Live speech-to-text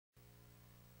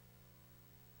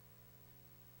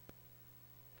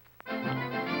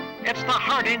It's the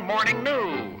Harding Morning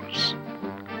News.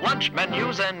 Lunch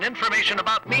menus and information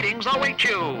about meetings await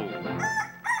you.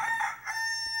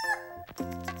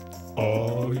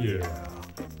 Oh yeah.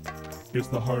 It's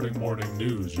the Harding Morning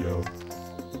News, yo.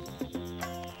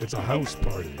 It's a house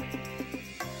party.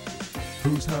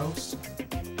 Whose house?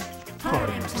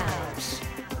 Harding's house.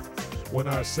 When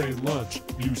I say lunch,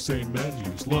 you say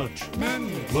menus. Lunch.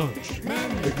 Menus. Lunch.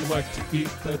 Menus. If you like to eat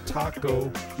the taco,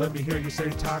 let me hear you say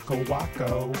taco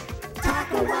waco.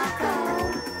 Taco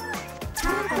Waco.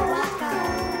 Taco Waco.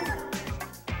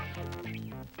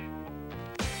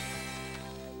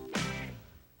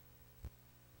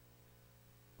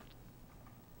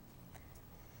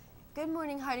 Good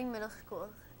morning, Harding Middle School.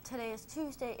 Today is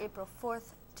Tuesday, April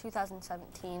 4th,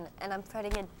 2017, and I'm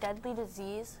fighting a deadly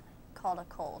disease called a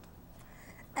cold.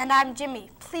 And I'm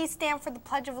Jimmy. Please stand for the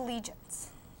Pledge of Allegiance.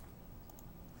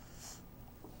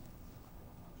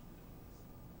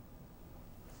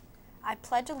 I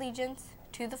pledge allegiance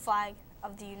to the flag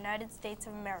of the United States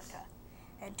of America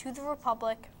and to the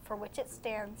republic for which it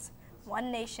stands,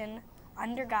 one nation,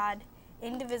 under God,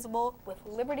 indivisible, with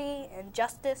liberty and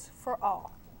justice for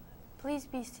all. Please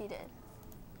be seated.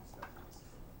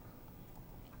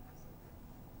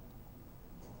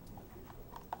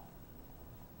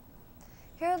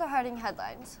 Here are the Harding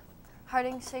headlines.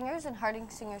 Harding Singers and Harding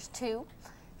Singers 2,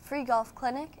 free golf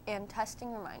clinic and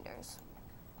testing reminders.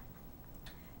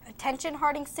 Attention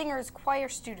Harding Singers choir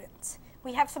students.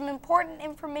 We have some important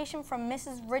information from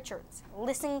Mrs. Richards.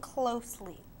 Listen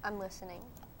closely. I'm listening.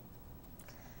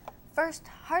 First,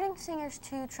 Harding Singers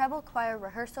 2 treble choir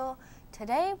rehearsal.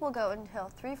 Today will go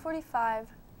until 3:45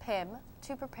 p.m.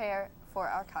 to prepare for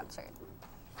our concert.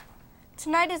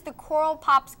 Tonight is the Choral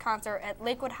Pops concert at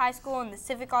Lakewood High School in the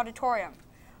Civic Auditorium.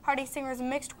 Harding Singers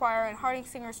Mixed Choir and Harding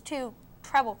Singers 2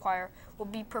 Treble Choir will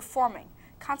be performing.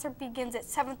 Concert begins at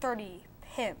 7:30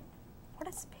 p.m. What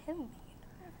does p.m. mean?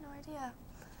 I have no idea.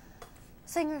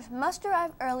 Singers must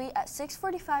arrive early at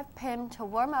 6:45 p.m. to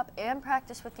warm up and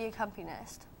practice with the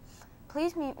accompanist.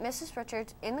 Please meet Mrs.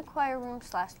 Richards in the choir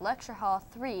room/lecture hall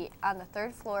 3 on the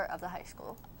 3rd floor of the high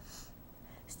school.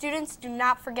 Students, do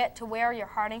not forget to wear your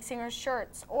Harding Singers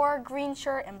shirts or a green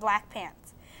shirt and black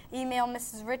pants. Email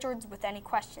Mrs. Richards with any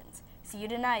questions. See you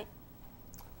tonight.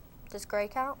 Does gray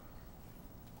count?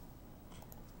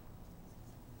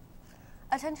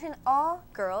 Attention all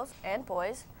girls and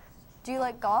boys. Do you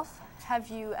like golf? Have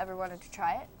you ever wanted to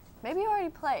try it? Maybe you already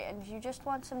play and you just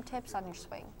want some tips on your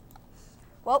swing.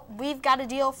 Well, we've got a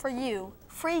deal for you.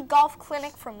 Free golf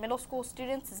clinic for middle school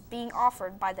students is being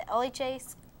offered by the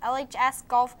LHS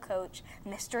golf coach,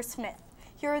 Mr. Smith.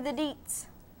 Here are the deets.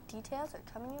 Details are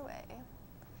coming your way.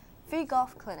 Free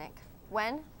golf clinic.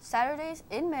 When? Saturdays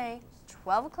in May,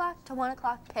 12 o'clock to 1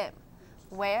 o'clock p.m.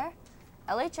 Where?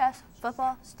 LHS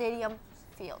Football Stadium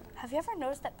Field. Have you ever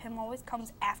noticed that PIM always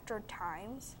comes after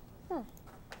times?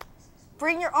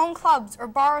 Bring your own clubs or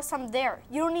borrow some there.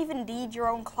 You don't even need your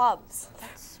own clubs.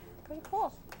 That's pretty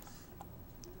cool.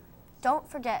 Don't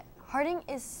forget, Harding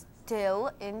is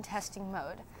still in testing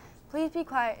mode. Please be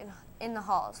quiet in the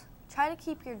halls. Try to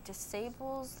keep your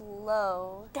decibels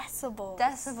low.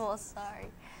 Decibels,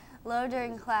 sorry. Low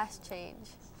during class change.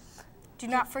 Do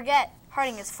not forget,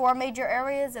 Harding has 4 major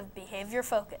areas of behavior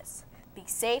focus. Be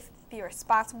safe, be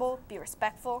responsible, be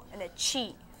respectful, and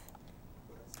achieve.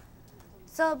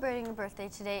 Celebrating a birthday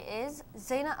today is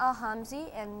Zaina Al-Hamzi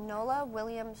and Nola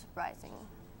Williams Rising.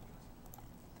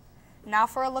 Now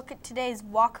for a look at today's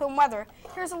walk-home weather.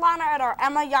 Here's Ilana at our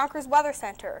Emma Yonkers Weather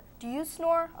Center. Do you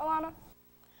snore, Ilana?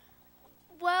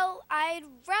 Well, I'd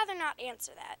rather not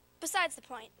answer that. Besides the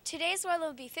point, today's weather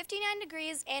will be 59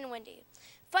 degrees and windy.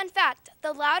 Fun fact,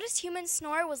 the loudest human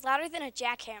snore was louder than a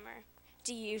jackhammer.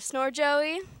 Do you snore,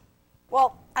 Joey?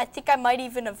 Well, I think I might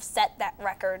even have set that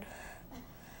record.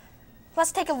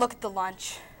 Let's take a look at the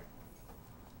lunch.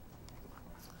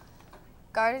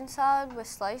 Garden salad with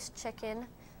sliced chicken,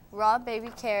 raw baby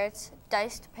carrots,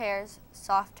 diced pears,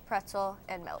 soft pretzel,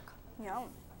 and milk. Yum.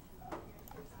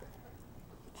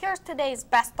 Here's today's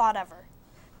best thought ever.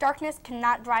 Darkness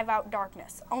cannot drive out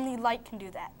darkness. Only light can do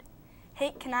that.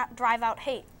 Hate cannot drive out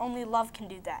hate. Only love can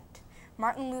do that.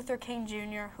 Martin Luther King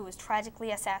Jr., who was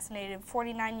tragically assassinated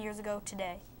 49 years ago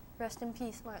today. Rest in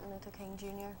peace, Martin Luther King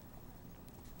Jr.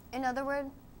 In other words,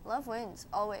 love wins,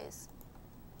 always.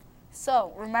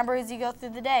 So, remember as you go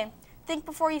through the day, think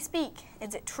before you speak.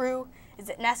 Is it true? Is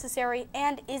it necessary?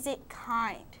 And is it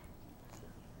kind?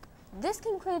 This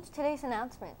concludes today's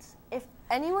announcements. If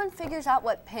anyone figures out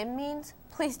what PIM means,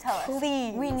 please tell us.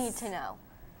 Please. We need to know.